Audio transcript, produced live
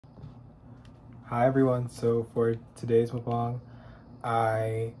Hi everyone, so for today's mukbang,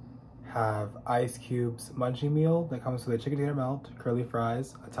 I have ice cubes munchie meal that comes with a chicken tater melt, curly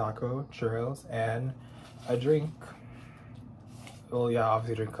fries, a taco, churros, and a drink. Well, yeah,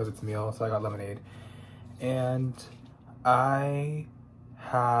 obviously a drink because it's a meal, so I got lemonade. And I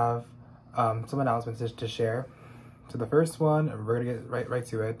have some announcements to share. So the first one, we're gonna get right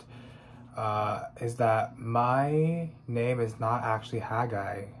to it, is that my name is not actually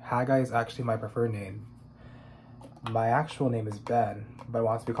Haggai. Haggai is actually my preferred name. My actual name is Ben, but I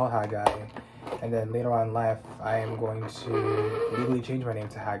want to be called Haggai. And then later on in life, I am going to legally change my name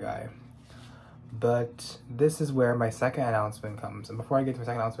to Haggai. But this is where my second announcement comes. And before I get to my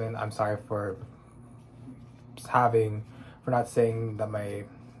second announcement, I'm sorry for not saying that my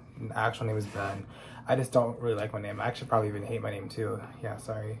actual name is Ben. I just don't really like my name. I actually probably even hate my name too. Yeah,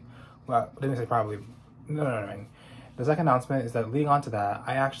 sorry. Well, I didn't say probably. No. The second announcement is that leading on to that,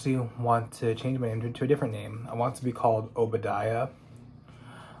 I actually want to change my name to a different name. I want to be called Obadiah.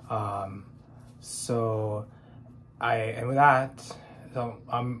 I want to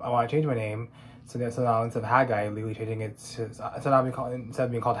change my name. So now instead of Haggai, legally changing it to, instead of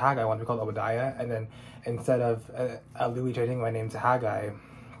being called Haggai, I want to be called Obadiah. And then instead of legally changing my name to Haggai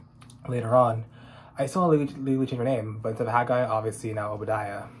later on, I still want to legally change my name, but instead of Haggai, obviously now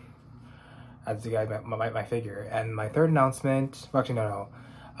Obadiah. As you guys might figure. And my third announcement, well, actually no.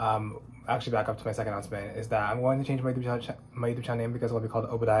 Actually back up to my second announcement, is that I'm going to change my YouTube channel name because it will be called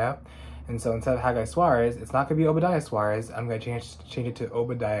Obadiah. And so instead of Haggai Suarez, it's not going to be Obadiah Suarez. I'm going to change it to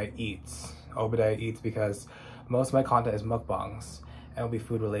Obadiah Eats. Obadiah Eats because most of my content is mukbangs and it'll be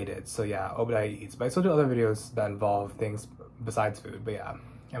food related. So yeah, Obadiah Eats. But I still do other videos that involve things besides food, but yeah.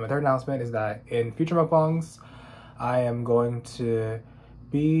 And my third announcement is that in future mukbangs, I am going to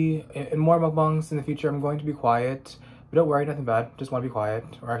be in more mukbangs in the future. I'm going to be quiet, but don't worry, nothing bad. Just want to be quiet,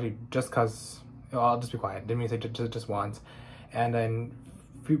 or actually, just cause I'll just be quiet. Didn't mean to say just once. And then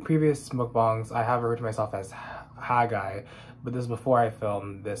previous mukbangs, I have referred to myself as Haggai, but this is before I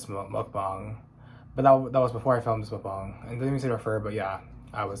filmed this mukbang. But that was before I filmed this mukbang. And didn't mean to refer, but yeah,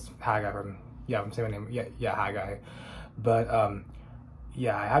 I was Haggai from I'm saying my name. Yeah, Haggai. But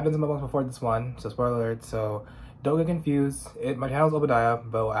yeah, I have done some mukbangs before this one, so spoiler alert. So don't get confused. My channel is Obadiah,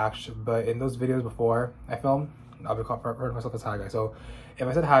 but in those videos before I filmed, I'll be referring to myself as Haggai. So if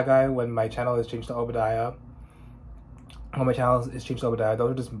I said Haggai when my channel is changed to Obadiah, those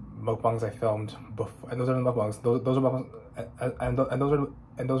are just mukbangs I filmed before, and those are the mukbangs. Those are mukbangs,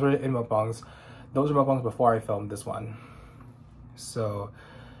 and those were in mukbangs. Those are mukbangs before I filmed this one. So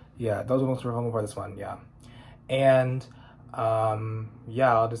yeah, those are mukbangs before this one. Yeah, and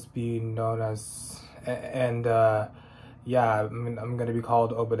yeah, I'll just be known as. And yeah, I'm gonna be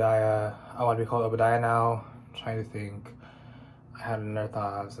called Obadiah. I want to be called Obadiah now. I'm trying to think. I had another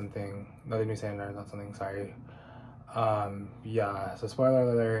thought of something. No, didn't say another thought of something. Sorry. Yeah. So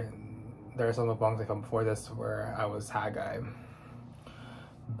spoiler alert. There are some mukbangs I filmed before this where I was Haggai.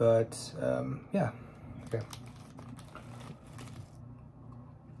 But yeah. Okay.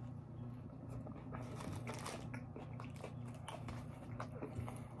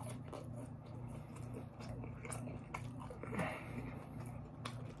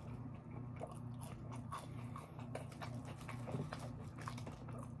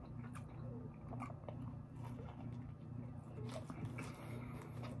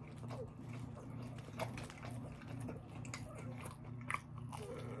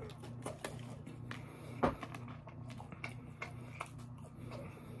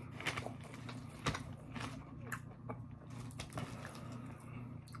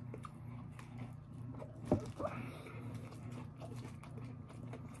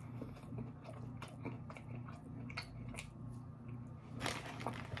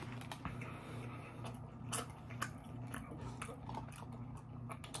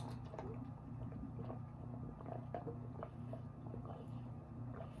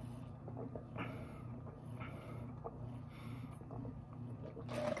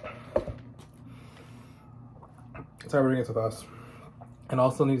 Sorry, we're doing it with us. And I'll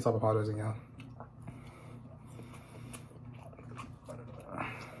still need to stop apologizing, yeah.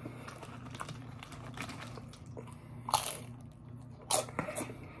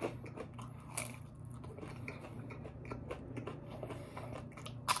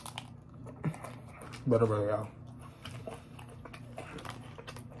 Better, yeah.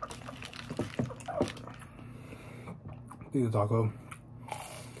 Eat the taco.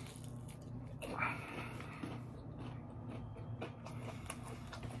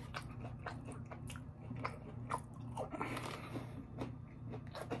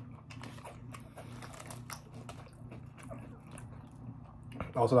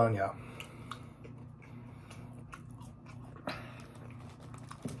 Also done, yeah.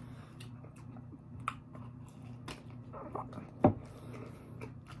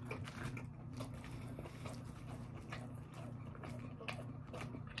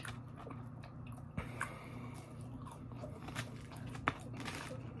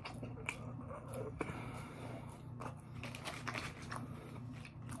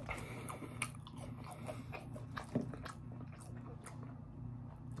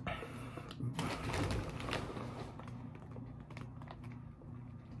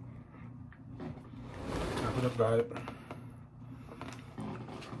 Got it.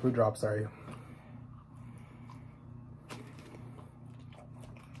 Food drop, sorry.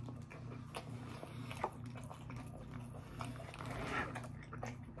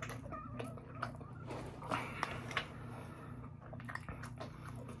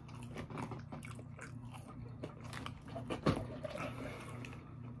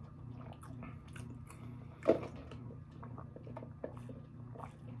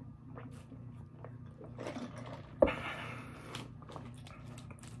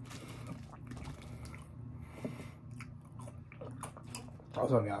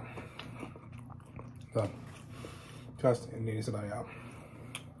 Also, yeah. So, just in need to yeah.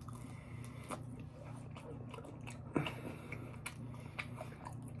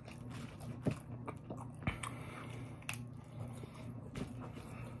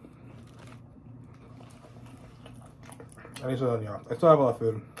 I need to done, yeah. I still have a lot of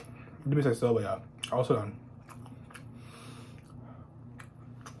food. Give me say still, but yeah. Also done.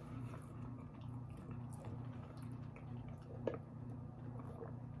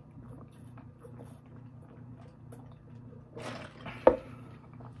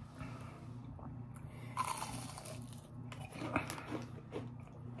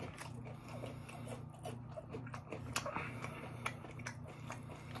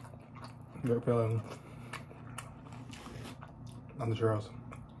 Good feeling on the churros.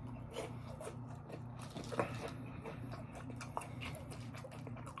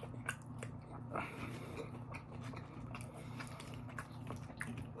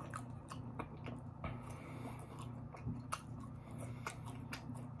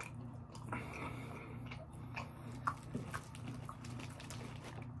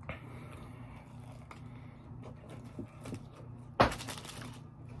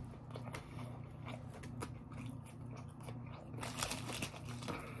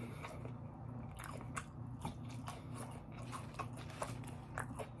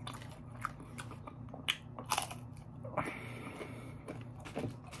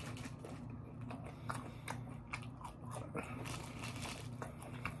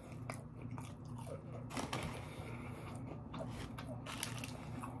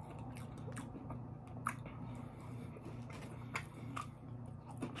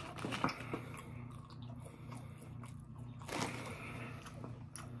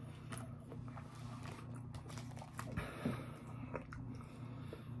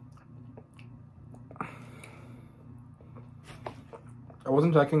 I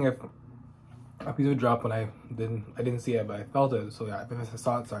wasn't checking if a piece would drop when I didn't see it, but I felt it. So yeah, if I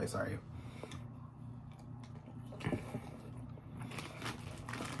saw it, sorry.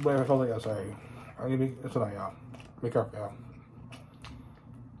 But if I felt it, yeah, sorry. I need to be, it's not, yeah. Be careful, yeah.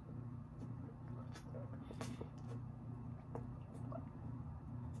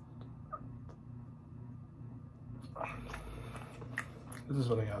 This is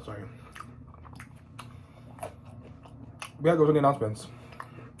something, yeah, sorry. We gotta go to the announcements.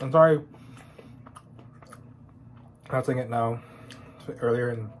 I'm sorry I'm not saying it now. It's earlier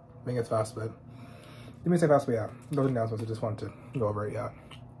and I think it's fast, but you may say fast, but yeah. Go to the announcements. I just wanted to go over it, yeah.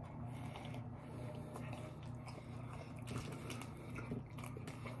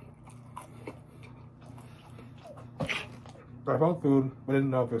 I felt food, but I didn't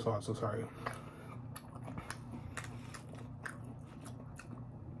know if it was hot, so sorry.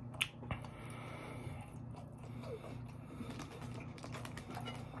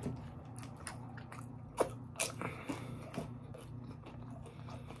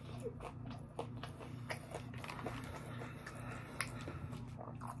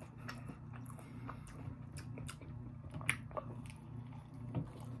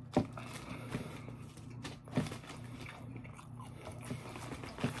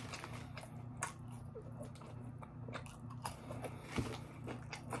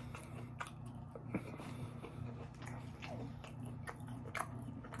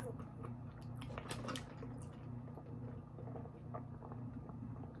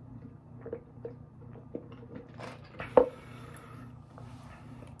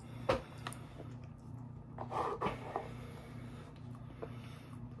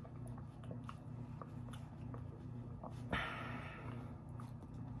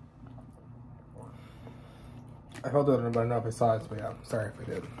 I felt it, but I don't know if I saw it, but yeah, sorry if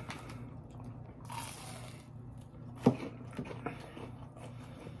I did.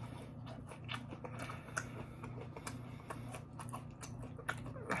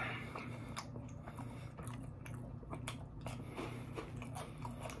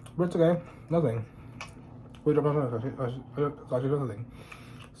 But it's okay, nothing. We dropped nothing, it's actually nothing.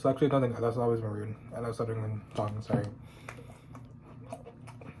 It's actually nothing, that's always been rude. And I was stuttering and talking, sorry.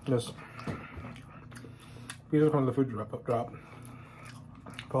 Just Pizza from the food drop.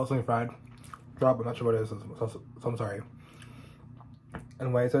 Personally fried drop. I'm not sure what it is, so I'm sorry.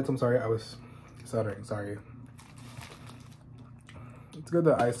 And when I said I'm sorry, I was stuttering. Sorry. It's good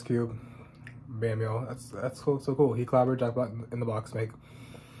that Ice Cube, Bamio, that's cool. So cool. He collaborated Jack Black in the box make.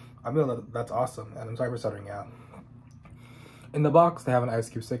 I mean, that's awesome. And I'm sorry for stuttering. Yeah. In the box, they have an Ice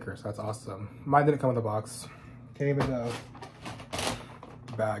Cube sticker, so that's awesome. Mine didn't come in the box. Came in the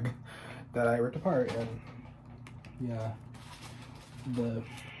bag that I ripped apart, and yeah, the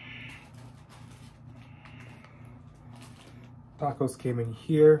tacos came in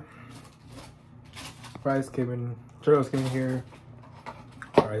here. Fries came in. Churros came in here.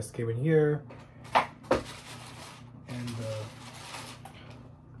 Rice came in here, and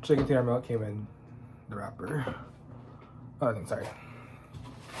chicken tiara milk came in the wrapper. Oh, I think, sorry.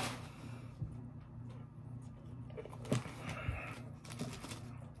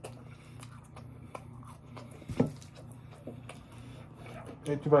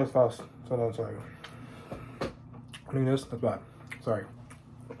 Ate 2 bites fast, so no, sorry. I mean, that's bad. Sorry.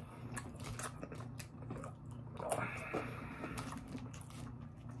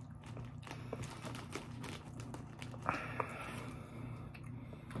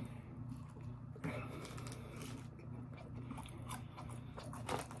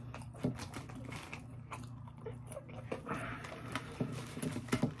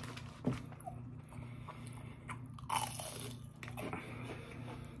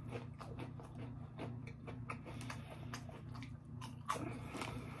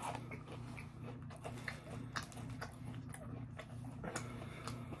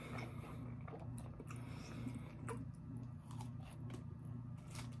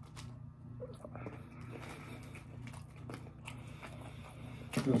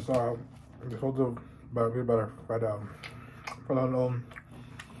 This holds a better right for the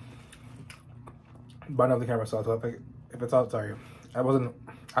button of the camera, so if it's out, sorry. I wasn't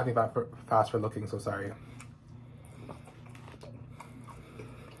acting fast for looking, so sorry.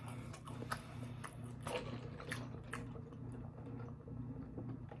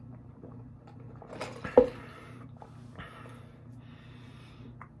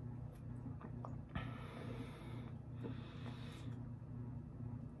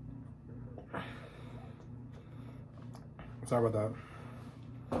 Sorry about that.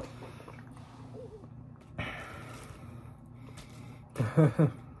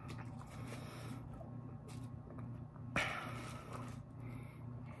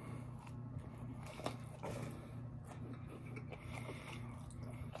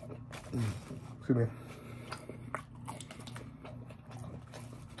 Excuse me.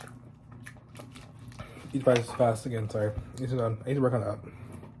 Eat fries fast again, sorry. I need to work on that.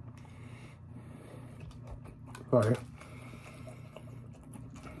 Sorry.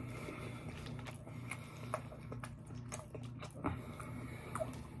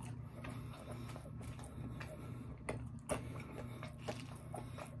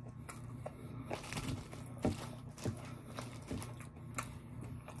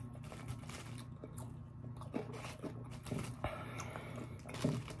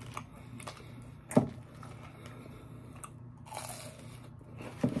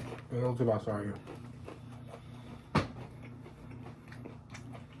 A little too fast, sorry.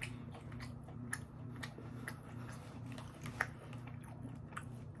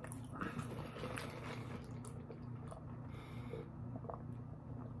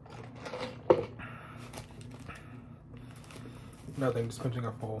 Nothing, just pinching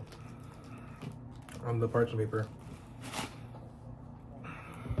a hole on the parchment paper.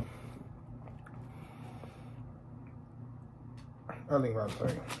 I think about it,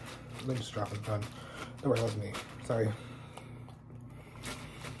 sorry. Let me just drop it done. Don't worry, that was me. Sorry.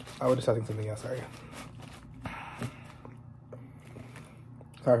 I was just having something else, sorry.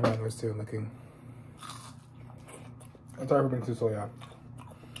 Sorry for my noise too, I'm looking. I'm sorry for being too slow, yeah.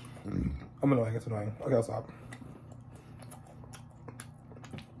 I'm annoying, it's annoying. Okay, I'll stop.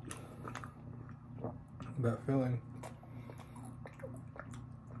 That feeling.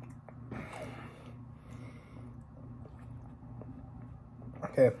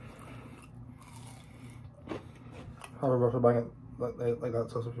 Okay. However, for buying it like that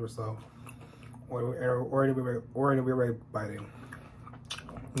so super slow. Or in a weird way biting.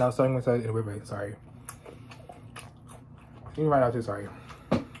 Now starting with that in a weird way, sorry. You can right now too, sorry.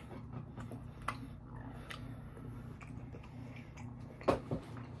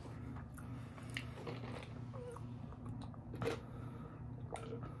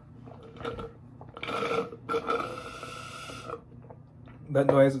 That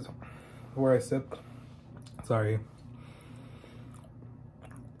noise is where I sip. Sorry.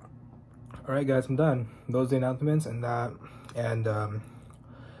 All right, guys, I'm done. Those are the announcements and that, and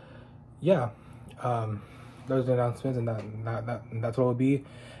yeah, those are the announcements and that's what it'll be.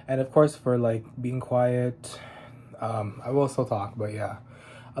 And of course, for like being quiet, I will still talk, but yeah,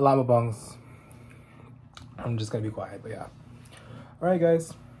 a lot of mukbangs. I'm just gonna be quiet, but yeah. All right,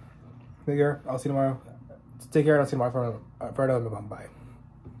 guys, take care. I'll see you tomorrow. Take care. I'll see you tomorrow for another mukbang. Bye.